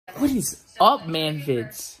What is up, man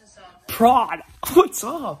vids? Prod, what's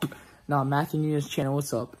up? Nah, Matthew Nunes channel,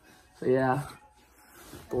 what's up? So yeah,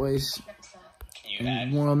 boys,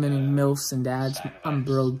 women and MILFs and dads, I'm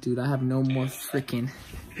broke, dude. I have no more freaking,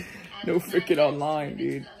 online,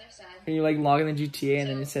 dude. And you like log in the GTA and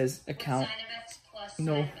then it says account,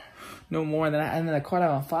 no more. And then the card I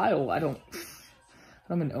have on file, I don't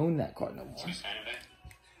even own that card no more.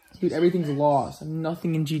 Dude, everything's lost. I'm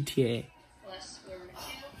nothing in GTA.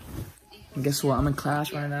 And guess what? I'm in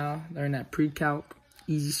class right now. They're in that pre-calc.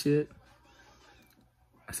 Easy shit.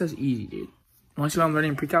 It says easy, dude. Once you know I'm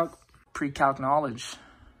learning pre-calc? Pre-calc knowledge.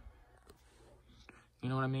 You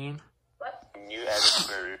know what I mean? What? New edit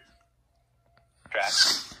for track.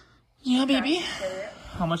 Yeah, baby.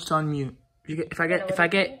 How much to unmute? If I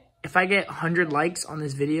get 100 likes on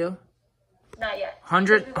this video, Not yet.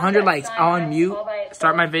 100 likes, I'll unmute,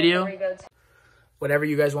 start my video. Whatever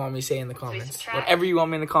you guys want me to say in the comments. Whatever you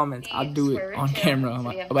want me in the comments, I'll do it on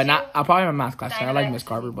camera. But not, I'll probably have a math class. I like Miss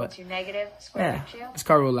Carver, but yeah, Miss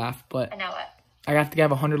Carver will laugh. But I have to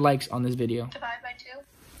have 100 likes on this video.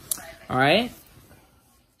 All right.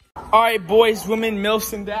 All right, boys, women,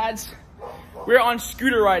 MILFs, and dads. We're on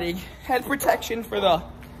scooter riding. Head protection for the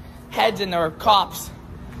heads and our cops.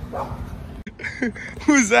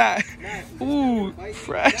 Who's that? Ooh,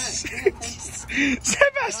 fresh.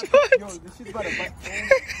 Sebas, what?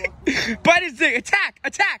 Bite his dick.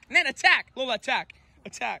 Attack. Nan, attack. Lola, attack.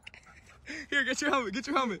 Here, get your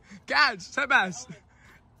helmet. Gads, Sebas.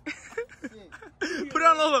 Put it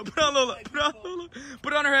on Lola.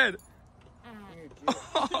 Put it on her head.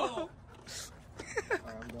 Oh.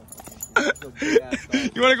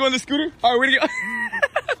 You want to go on the scooter? All right, we're gonna go.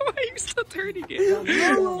 Why are you still turning it?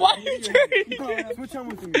 Why are you turning it? What's wrong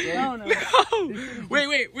with me, bro? No.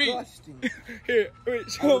 Wait. Here,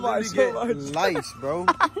 wait. Show me. Lights, bro.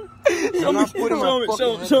 Show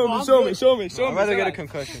me. I'd rather get a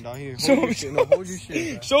concussion down here. Show me. Hold your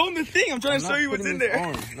shit. Show him the thing. I'm trying to show you what's in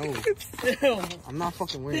there. No. I'm not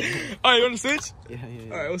fucking wearing it. All right, you want to switch? Yeah.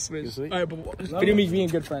 All right, we'll switch. All right, but video me being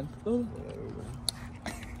a good friend.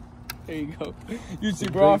 There you go. You two,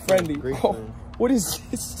 bro, friendly. What is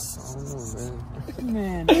this? I don't know,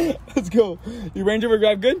 man. Let's go. You Range Rover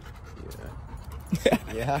drive good?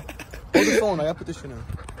 Yeah. Hold the phone. I gotta put this shit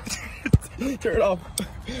in. Turn it off.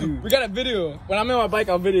 Dude. We got a video. When I'm in my bike,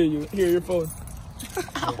 I'll video you. Here, your phone.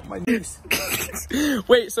 Ow, my knees.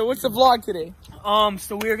 Wait, so what's the vlog today?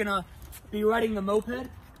 So we're gonna be riding the moped.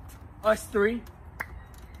 Us three.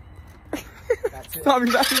 That's it. Tommy,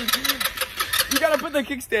 you gotta put the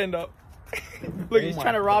kickstand up. Look, he's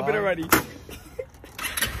trying to rob it already.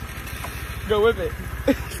 Go whip it.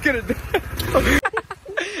 He's gonna do it.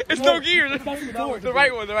 It's no gears. The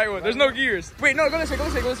right one. There's no gears. Wait, no, go this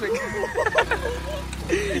way.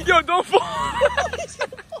 Yo, don't fall.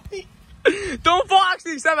 Don't fall,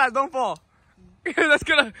 actually, Sebas, don't fall. I'm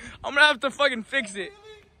gonna have to fucking fix it.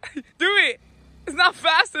 Do it. It's not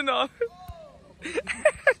fast enough.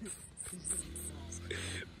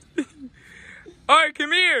 All right,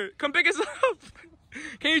 come here. Come pick us up.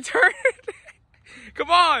 Can you turn it? Come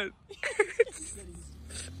on.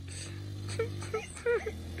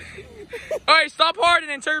 All right, stop hard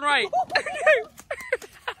and then turn right.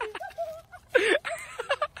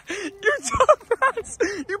 You're so fast.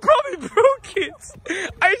 You probably broke it.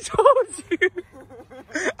 I told you.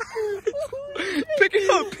 Pick it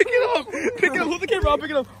up. Hold the camera. I'll pick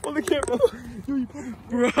it up. Hold the camera.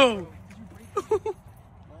 Bro.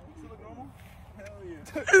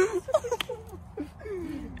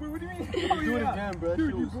 What do you mean? Do it again, bro.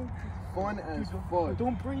 Dude, fun as fuck.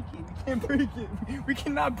 Don't break it. We can't break it. We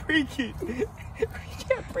cannot break it.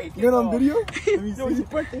 You got on video? Let me Yo, see. you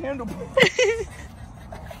break the handle.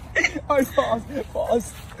 Alright,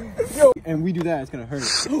 pause. Yo. And we do that, it's gonna hurt.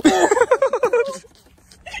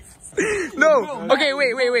 No. Okay,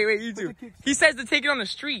 wait. You two. He says to take it on the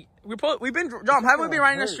street. We've been, John, haven't we been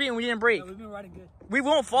riding the street and we didn't break? Yeah, we've been riding good. We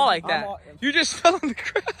won't fall like that. You just fell on the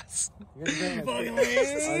grass. Let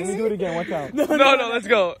me do it again. Watch out. No, let's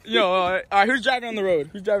go. Yo, all right, who's driving on the road?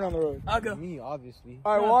 I'll go. Me, obviously.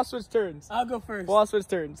 All right, we'll switch turns. I'll go first. No,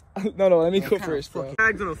 let me go first, bro.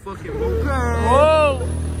 Tag's gonna fucking move. Whoa!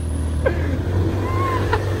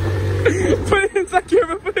 Put it inside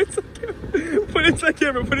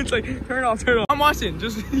camera. Turn off. I'm watching.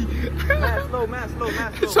 Just Mass slow.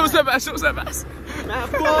 show Sebas. Man,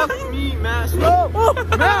 fuck me, man. Slow.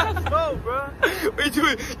 Man, slow, bro. Wait, do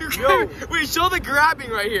it. Wait, show the grabbing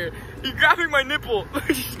right here. You're grabbing my nipple.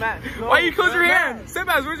 Man, no, why you close your man. hand?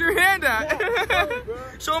 Sebas, where's your hand at? Man,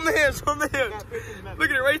 show him the hand. Look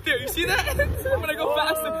at it right there. You see that? When I go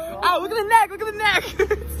faster. Ow, look at the neck.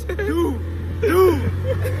 Dude.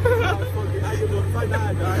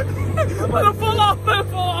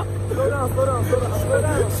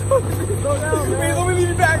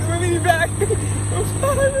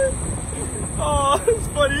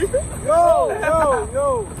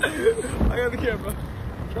 I got the camera.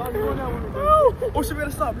 Oh, shit, we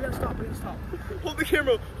gotta stop. Hold the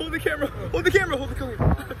camera. Hold the camera.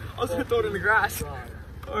 I was gonna throw it in the grass.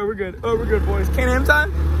 Alright, we're good. Oh, we're good, boys. Can-Am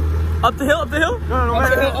time? Up the hill? No, Up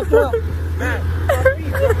the hill.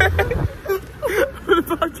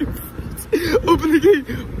 Open the gate.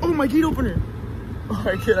 Oh, my gate opener.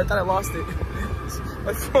 Alright, good. I thought I lost it.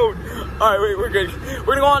 My phone. Alright, wait, we're good.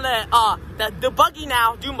 We're gonna go on the buggy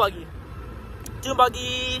now. Doom buggy.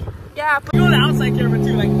 Yeah, put you on the outside camera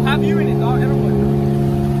too. Like, have you in it, dog. Everyone.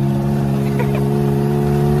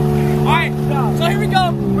 Alright, so here we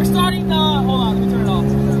go. We're starting hold on, let me turn it off.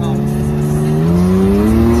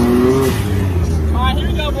 Alright, here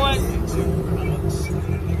we go, boys.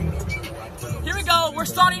 Here we go. We're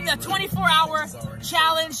starting the 24-hour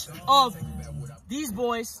challenge of these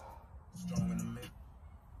boys.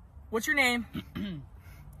 What's your name?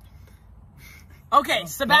 Okay,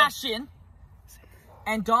 Sebastian.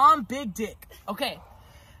 And Dom, big dick. Okay.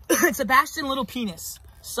 Sebastian, little penis.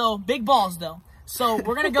 So, big balls, though. So,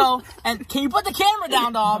 we're gonna go, and can you put the camera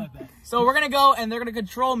down, Dom? So, we're gonna go, and they're gonna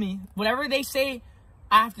control me. Whatever they say,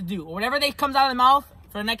 I have to do. Or whatever they comes out of the mouth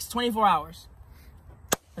for the next 24 hours.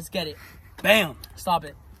 Let's get it. Bam. Stop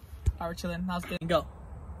it. Alright, we're chilling. Now let's get it. Go.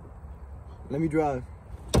 Let me drive.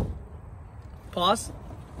 Pause.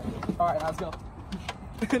 Alright, now let's go.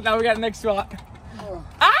 Now we got the next spot.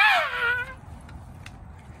 Ah!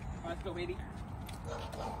 Let's go, baby.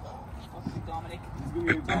 Dominic.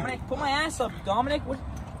 Dominic, put my ass up. Dominic, what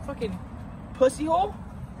fucking pussy hole?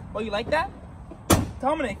 Oh, you like that?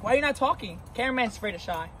 Dominic, why are you not talking? Cameraman's afraid of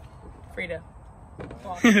shy. Afraid of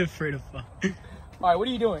fuck. Afraid of fuck. Alright, what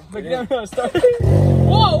are you doing? Look, I'm gonna start.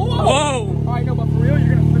 Whoa! Alright, no, but for real,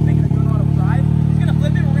 you're gonna flip it because you don't know how to drive. He's gonna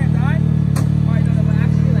flip it, we're gonna drive. Alright, no, but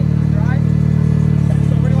actually, like, let's drive.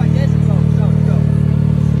 So we're gonna like this and go.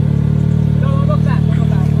 No, don't go fast. We're gonna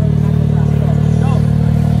die, man.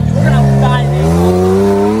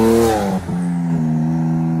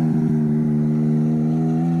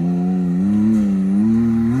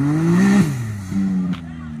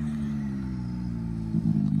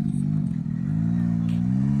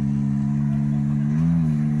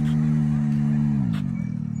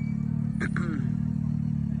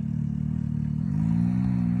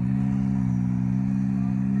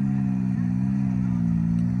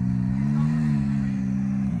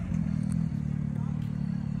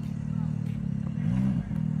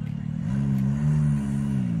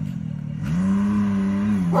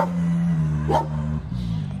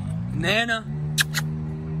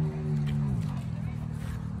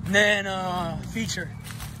 Nana feature.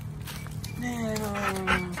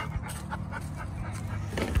 Nana.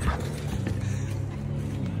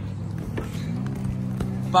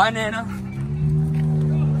 Bye, Nana.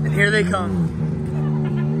 And here they come.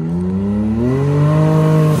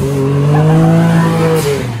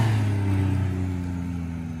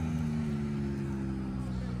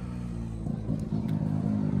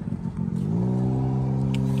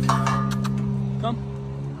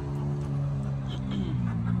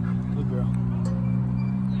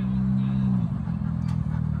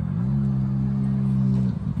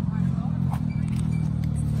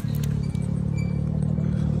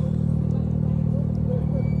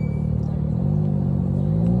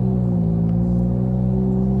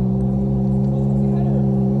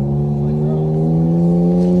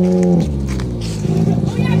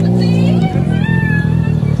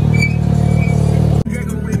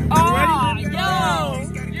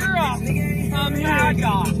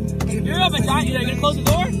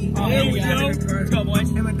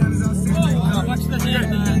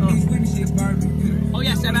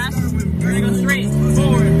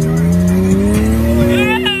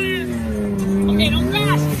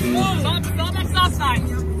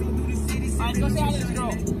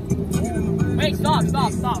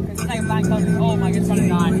 Stop. It's like a black cousin. Oh my goodness, I'm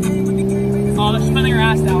gonna die. Oh, they're spinning her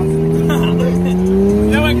ass down. You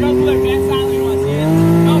know what girls look dance silently, you wanna see it?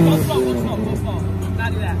 No, go slow. Do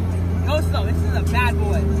not do that. Go slow. This is a bad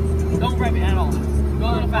boy. Don't rev it at all. Go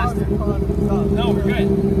a little faster. No, we're good.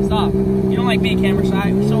 Stop. You don't like being camera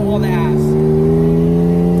shy? Show all the ass.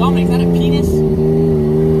 Dominic, is that a penis?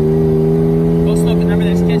 Go slow, because remember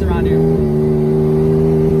there's kids around here.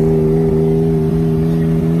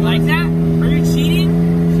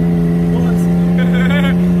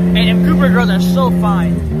 Girls are so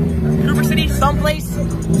fine. Cooper City, someplace,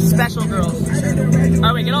 special girls.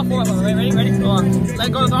 Alright, wait, get all four of them. Ready? Go on.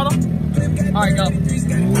 Let go of the throttle. Alright, go.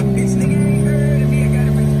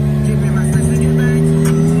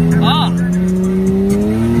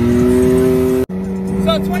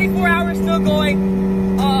 So 24 hours still going.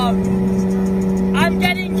 I'm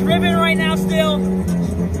getting driven right now still.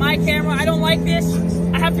 My camera. I don't like this.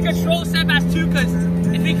 I have to control Sebastian too, because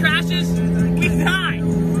if he crashes, we die.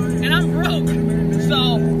 And I'm broke.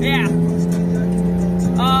 So, yeah.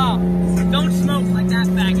 Don't smoke like that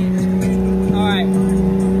faggot. Alright.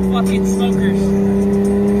 Fucking smokers.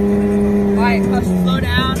 Alright, let's slow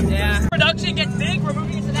down. Yeah. Production gets big, we're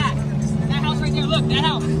moving into that. That house right there. Look, that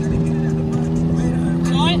house.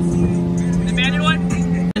 Saw it? The manual one?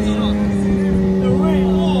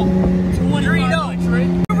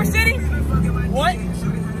 We're sitting? What?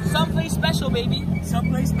 Someplace special, baby.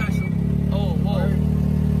 Someplace special. Oh, whoa.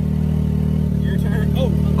 Your turn.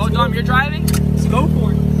 Oh, Dom, you're driving? Let's go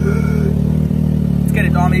for it. Let's get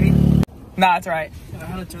it, Dom, baby. Nah, that's alright.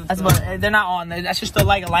 That's about, they're not on. That's just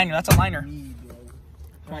like a liner. That's a liner.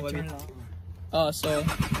 Come on, baby. Oh, so.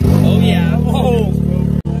 Oh, yeah. Whoa.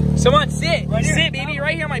 Someone sit. Right sit, baby.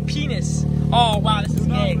 Right here on my penis. Oh, wow. This is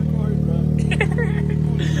gay.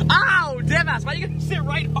 Ow! Deadass. Why are you going to sit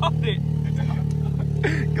right on it?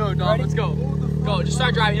 Go, Dom. Let's go. Go. Just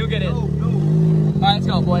start driving. You'll get it. Alright, let's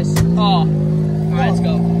go, boys. Oh. Alright, let's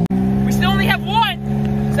go. We still only have one.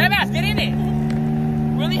 Sebastian, get in it.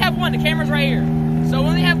 We only have one. The camera's right here. So we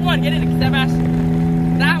only have one. Get in it,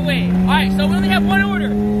 Sebastian. That way. Alright, so we only have one order.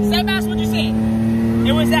 Sebastian, what'd you say?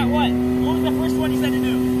 It was that what? What was the first one you said to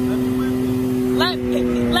do?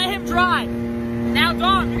 Let him drive. Now,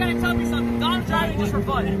 Dom, you gotta tell me something. Dom's driving just for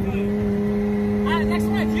fun. Next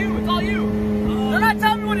one, it's you. It's all you. They're not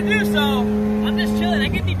telling me what to do, so I'm just chilling. I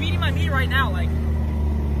could be beating my meat right now, like.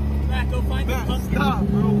 Matt, go find the pumpkin. Stop,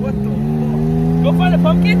 bro. What the fuck? Go find a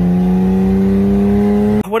pumpkin?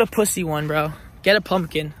 What a pussy one, bro. Get a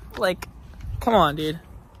pumpkin. Like, come on, dude.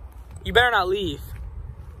 You better not leave.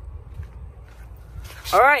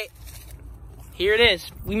 Alright. Here it is.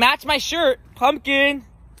 We match my shirt. Pumpkin.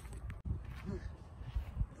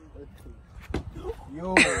 Yo,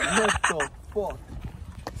 what the fuck?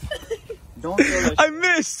 Don't throw that shit. I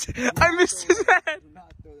missed his head. Do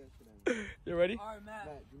not throw that shit at me. You ready? Alright, Matt.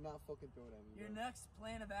 Do not fucking throw it at me. Your next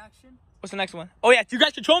plan of action? What's the next one? Oh yeah, you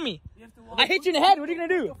guys control me. You have to walk. I hit you in the head. What are you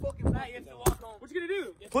gonna do? Matt, you have to walk home. What you gonna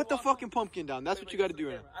do? Put the fucking pumpkin down. That's what you gotta do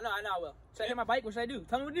right now. I know, I will. Should I hit my bike? What should I do?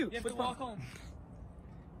 Tell me what to do. You have to walk home.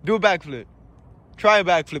 Do a backflip. Try a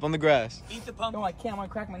backflip on the grass. Eat the pumpkin. No, I can't. I'm gonna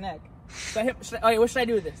crack my neck. Alright, what should I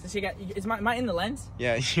do with this? Am I in the lens?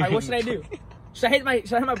 Yeah. Alright, what should I do? Should I hit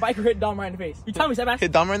my bike or hit Dom right in the face? You tell me, Sebastian.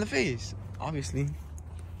 Hit Dom right in the face. Obviously.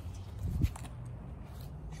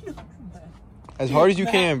 As hard as you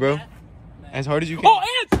can, bro. As hard as you can. Oh,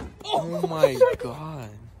 ants! Oh my god.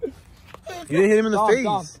 You didn't hit him in the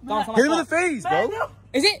face. Dom, Hit him in the face, bro.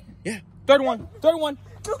 Is it? Yeah. Third one.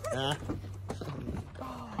 Nah.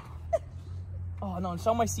 Oh no,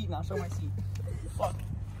 show my seat now. Show my seat. Fuck.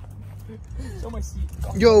 Show my seat.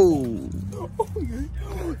 Oh. Yo.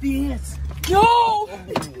 The ants. Yo!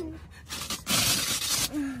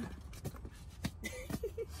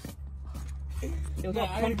 It was all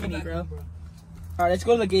pumpkin-y, bro. Alright, let's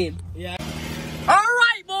go to the game. Yeah.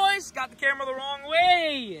 Alright, boys! Got the camera the wrong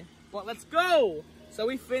way. But let's go. So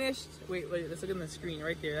we finished. Wait, let's look at the screen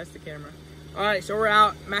right there. That's the camera. Alright, so we're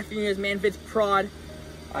out. Matthew Nunez, ManFit's prod.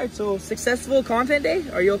 Alright, so successful content day?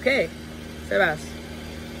 Are you okay? Sebas,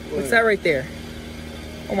 what's that right there?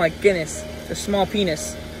 Oh my goodness. It's a small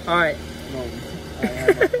penis. Alright. No.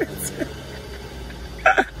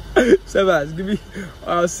 Sebas, give me.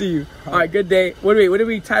 I'll see you. Alright, good day. What do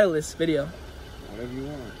we title this video? Whatever you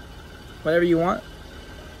want. Whatever you want?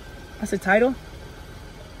 That's the title?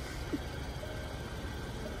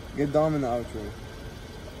 Get Dom in the outro.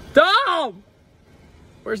 Dom!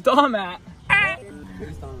 Where's Dom at?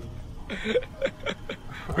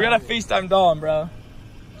 We gotta FaceTime Dom, bro.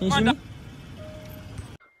 Can you see me?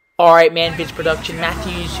 Alright, ManFit's production,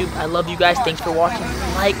 Matthew, YouTube. I love you guys. Thanks for watching.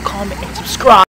 Like, comment, and subscribe.